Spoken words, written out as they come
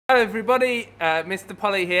Hello everybody, Mr.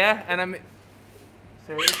 Polly here, and I'm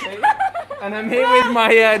seriously, and I'm here with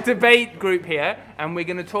my debate group here, and we're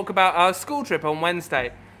going to talk about our school trip on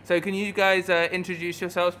Wednesday. So can you guys introduce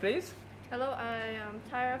yourselves, please? Hello, I am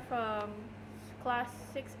Tyra from class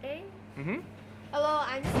 6A. Hello,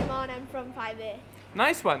 I'm Simone. I'm from 5A.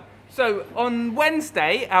 Nice one. So on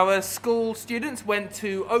Wednesday, our school students went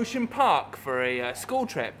to Ocean Park for a school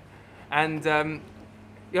trip, and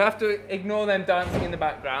you'll have to ignore them dancing in the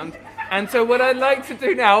background. And so what I'd like to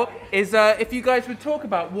do now is if you guys would talk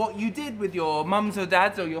about what you did with your mums or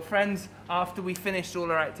dads or your friends after we finished all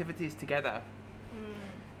our activities together.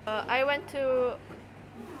 I went to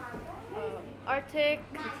Arctic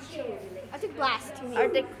Blast.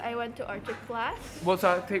 I went to Arctic Blast. What's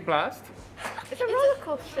Arctic Blast? It's a roller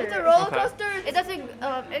coaster. It's a roller coaster. It doesn't.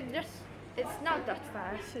 It's not that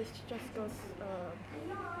fast. It just goes.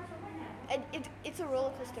 It's a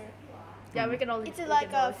roller coaster. Yeah, we can only. It's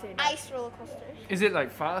like a ice roller coaster. Is it like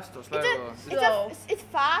fast or slow? It's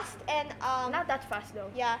fast and not that fast though.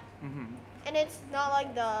 Yeah. And it's not like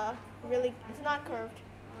it's not curved.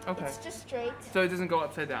 Okay. It's just straight. So it doesn't go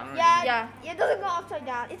upside down, right? Yeah. It doesn't go upside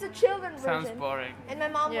down. It's a children's version. Sounds boring. And my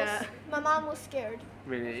mom was scared.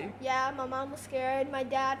 Really? Yeah, my mom was scared. My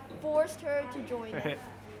dad forced her to join it,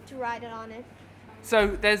 to ride it on it. So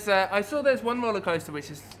there's I saw there's one roller coaster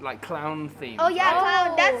which is like clown themed. Oh yeah,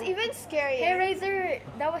 clown. That's even scarier. Hairraiser.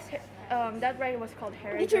 That ride was called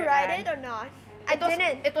Hairraiser. Did you ride it or not? I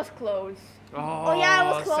didn't. It was closed. Oh yeah,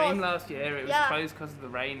 it was closed. Same last year. It was closed because of the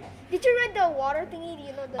rain. Did you ride the water thingy? Do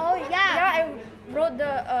you know the? Oh yeah. Yeah, I rode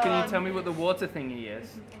the. Can you tell me what the water thingy is?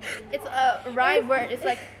 It's a ride where it's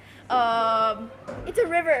like, it's a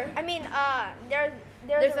river. I mean,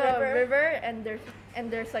 there's a river and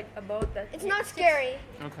there's like a boat that. It's not scary.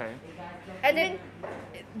 Okay. And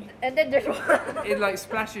then there's. It like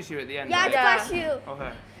splashes you at the end. Yeah, right? it splashes you.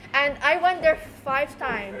 Okay. And I went there 5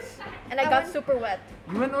 times, and I got super wet.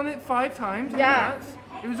 You went on it 5 times? Yeah.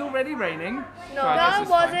 It was already raining. No, So it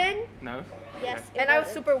wasn't. No? Yes. And I was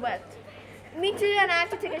super wet. Me too, and I had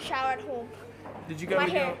to take a shower at home. Did you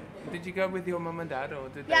go with your mum and dad, or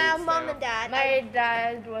did they stay mom off? and dad. My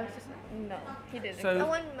dad was no, he didn't. So, I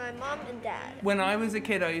went with my mom and dad. When I was a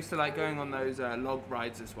kid, I used to like going on those log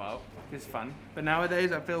rides as well. It's fun. But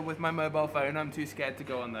nowadays, I feel with my mobile phone, I'm too scared to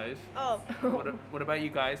go on those. Oh. What about you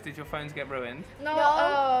guys? Did your phones get ruined? No,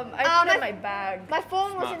 I put it in my bag. My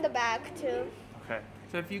phone was in the bag too. Okay.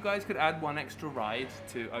 So if you guys could add one extra ride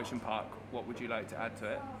to Ocean Park, what would you like to add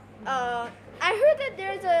to it? I heard that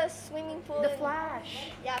there's a swimming pool. The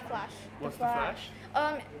Flash. Yeah, Flash. What's the Flash?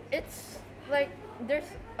 It's like there's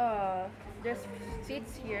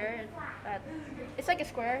seats here that it's like a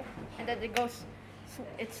square, and then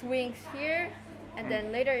it swings here, and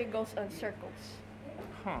then later it goes on circles.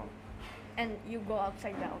 Huh. And you go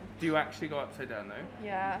upside down. Do you actually go upside down though?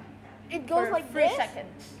 Yeah. It goes for like 3 this?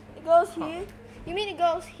 seconds. It goes here? You mean it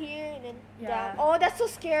goes here and then down? Oh, that's so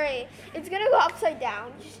scary. It's gonna go upside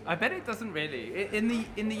down. I bet it doesn't really. In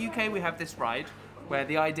the UK, we have this ride where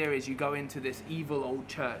the idea is you go into this evil old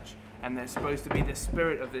church, and there's supposed to be the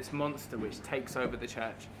spirit of this monster which takes over the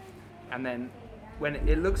church. And then when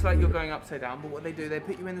it looks like you're going upside down, but what they do, they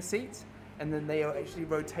put you in the seats, and then they actually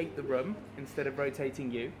rotate the room instead of rotating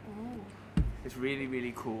you. It's really,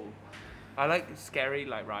 really cool. I like scary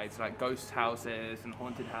rides, like ghost houses and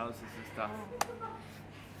haunted houses and stuff.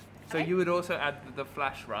 So you would also add the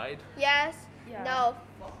Flash ride? Yes. Yeah. No.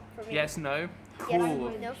 For me. Yes, no?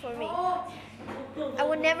 Cool. Yes, no for me. I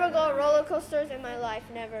would never go on roller coasters in my life,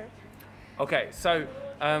 never. Okay, so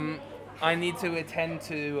I need to attend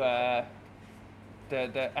to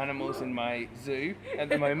the animals in my zoo at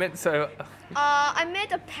the moment. So I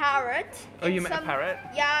met a parrot. Oh, you met a parrot?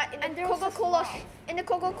 Yeah, in the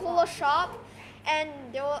Coca-Cola shop, and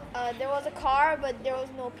there was a car, but there was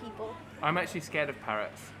no people. I'm actually scared of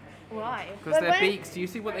parrots. Why? Because their beaks. Do you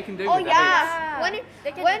see what they can do Oh with their yeah,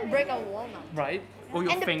 They can break a walnut. beaks? Right? Or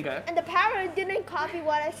your finger. And the parrot didn't copy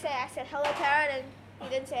what I said. I said hello parrot, and he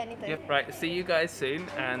didn't say anything. Yep. Right. See you guys soon,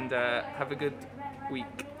 and have a good week.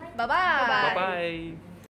 Bye-bye. Bye bye.